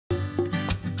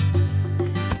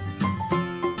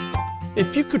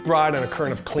If you could ride on a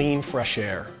current of clean, fresh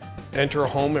air, enter a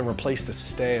home and replace the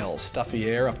stale, stuffy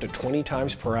air up to 20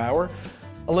 times per hour,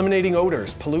 eliminating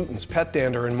odors, pollutants, pet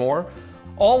dander, and more,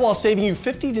 all while saving you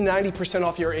 50 to 90%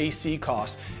 off your AC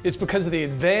costs, it's because of the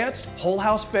advanced whole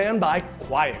house fan by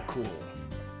QuietCool.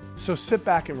 So sit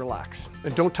back and relax,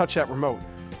 and don't touch that remote,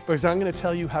 because I'm going to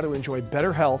tell you how to enjoy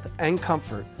better health and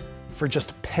comfort for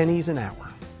just pennies an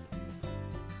hour.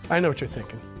 I know what you're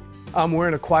thinking. I'm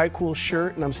wearing a QuietCool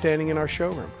shirt and I'm standing in our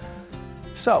showroom.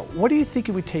 So, what do you think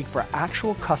it would take for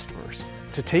actual customers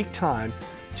to take time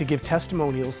to give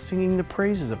testimonials singing the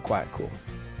praises of QuietCool?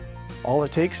 All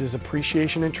it takes is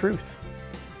appreciation and truth.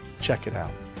 Check it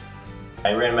out.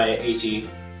 I ran my AC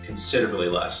considerably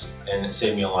less, and it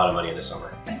saved me a lot of money in the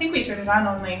summer. I think we turned it on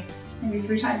only maybe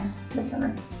 3 times this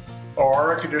summer.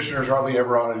 Our air conditioner is hardly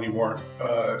ever on anymore.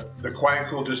 The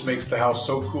QuietCool just makes the house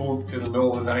so cool in the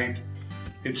middle of the night.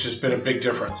 It's just been a big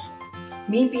difference.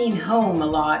 Me being home a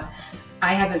lot,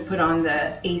 I haven't put on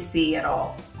the AC at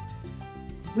all.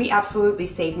 We absolutely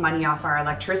saved money off our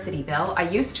electricity bill. I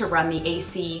used to run the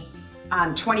AC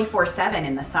 24/7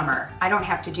 in the summer. I don't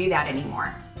have to do that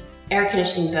anymore. Air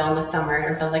conditioning bill in the summer,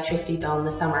 or the electricity bill in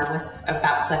the summer, was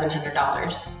about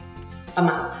 $700 a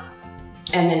month.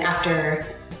 And then after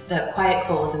the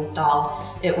QuietCool was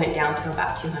installed, it went down to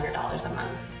about $200 a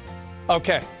month.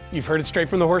 Okay, you've heard it straight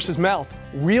from the horse's mouth.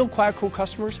 Real QuietCool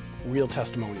customers, real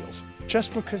testimonials,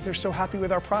 just because they're so happy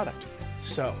with our product.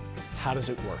 So, how does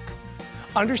it work?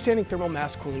 Understanding thermal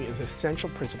mass cooling is an essential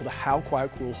principle to how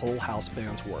QuietCool whole house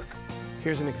fans work.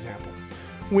 Here's an example.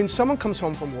 When someone comes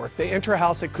home from work, they enter a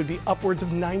house that could be upwards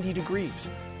of 90 degrees.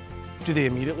 Do they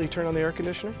immediately turn on the air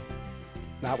conditioner?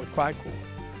 Not with QuietCool.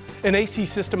 An AC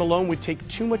system alone would take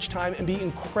too much time and be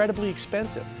incredibly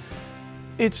expensive.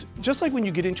 It's just like when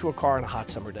you get into a car on a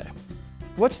hot summer day.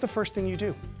 What's the first thing you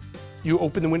do? You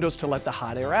open the windows to let the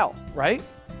hot air out, right?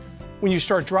 When you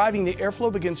start driving, the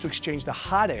airflow begins to exchange the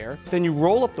hot air, then you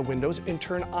roll up the windows and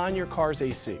turn on your car's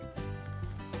AC.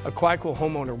 A QuietCool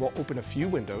homeowner will open a few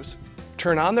windows,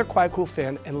 turn on their QuietCool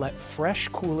fan, and let fresh,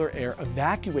 cooler air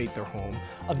evacuate their home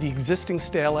of the existing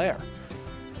stale air.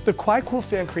 The QuietCool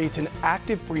fan creates an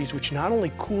active breeze which not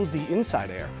only cools the inside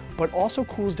air, but also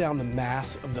cools down the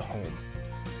mass of the home.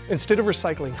 Instead of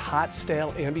recycling hot,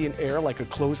 stale ambient air like a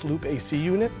closed-loop AC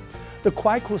unit, the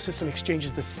QuietCool system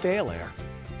exchanges the stale air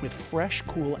with fresh,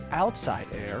 cool outside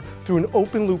air through an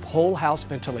open-loop whole-house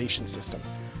ventilation system,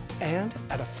 and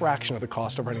at a fraction of the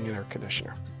cost of running an air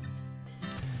conditioner.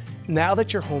 Now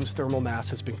that your home's thermal mass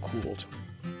has been cooled,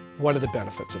 what are the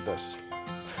benefits of this?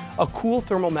 A cool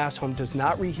thermal mass home does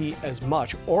not reheat as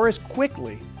much or as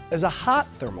quickly as a hot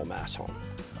thermal mass home.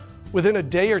 Within a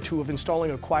day or two of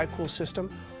installing a QuietCool system,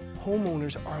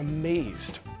 homeowners are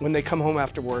amazed when they come home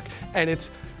after work and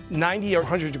it's 90 or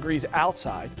 100 degrees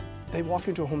outside. They walk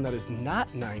into a home that is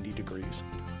not 90 degrees,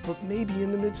 but maybe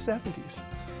in the mid-70s.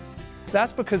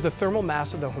 That's because the thermal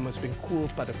mass of the home has been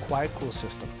cooled by the QuietCool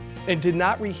system and did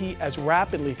not reheat as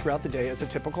rapidly throughout the day as a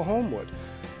typical home would.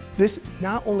 This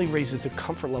not only raises the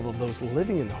comfort level of those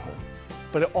living in the home,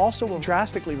 but it also will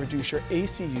drastically reduce your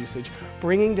AC usage,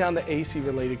 bringing down the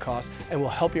AC-related costs, and will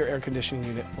help your air conditioning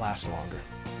unit last longer.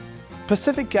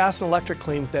 Pacific Gas and Electric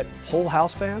claims that whole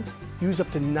house fans use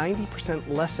up to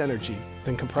 90% less energy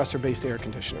than compressor-based air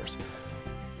conditioners.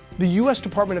 The U.S.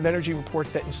 Department of Energy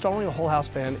reports that installing a whole house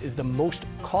fan is the most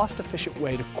cost-efficient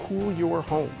way to cool your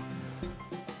home.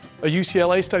 A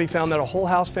UCLA study found that a whole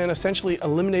house fan essentially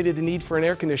eliminated the need for an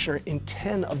air conditioner in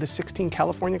 10 of the 16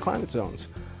 California climate zones.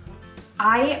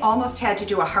 I almost had to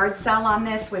do a hard sell on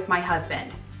this with my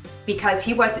husband because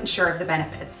he wasn't sure of the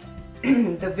benefits.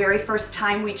 The very first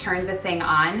time we turned the thing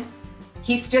on,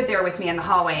 he stood there with me in the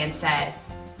hallway and said,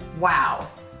 "Wow,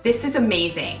 this is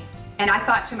amazing." And I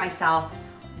thought to myself,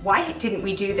 why didn't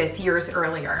we do this years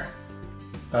earlier?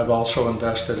 I've also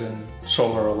invested in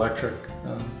solar electric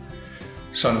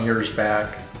some years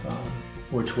back,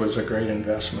 which was a great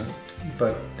investment.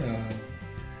 But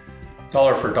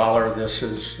dollar for dollar, this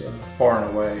is far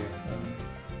and away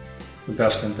the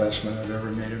best investment I've ever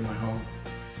made in my home.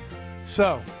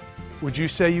 So, would you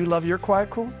say you love your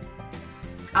QuietCool?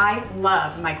 I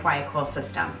love my QuietCool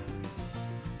system.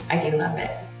 I do love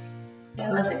it. I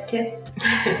love it too.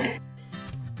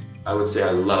 I would say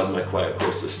I love my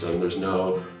QuietCool system. There's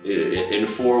no, in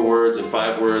 4 words, in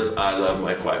 5 words, I love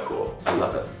my QuietCool. I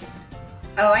love it.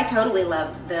 Oh, I totally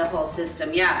love the whole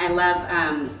system. Yeah, I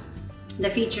love the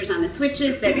features on the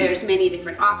switches, that there's many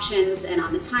different options, and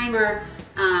on the timer.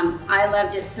 I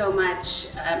loved it so much.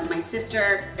 My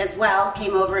sister as well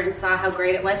came over and saw how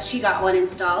great it was. She got one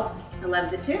installed and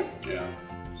loves it too. Yeah,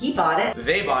 He bought it.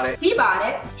 They bought it. He bought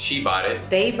it. She bought it.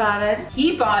 They bought it.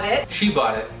 He bought it. She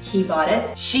bought it. He bought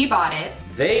it. She bought it.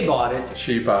 They bought it.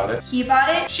 She bought it. He bought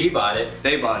it. She bought it.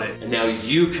 They bought it. And now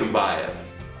you can buy it.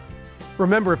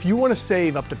 Remember, if you want to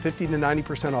save up to 50 to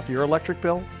 90% off your electric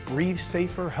bill, breathe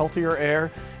safer, healthier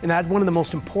air, and add one of the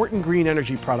most important green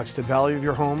energy products to the value of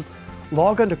your home,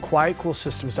 log on to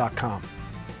QuietCoolSystems.com.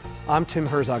 I'm Tim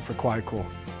Herzog for QuietCool,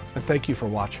 and thank you for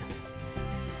watching.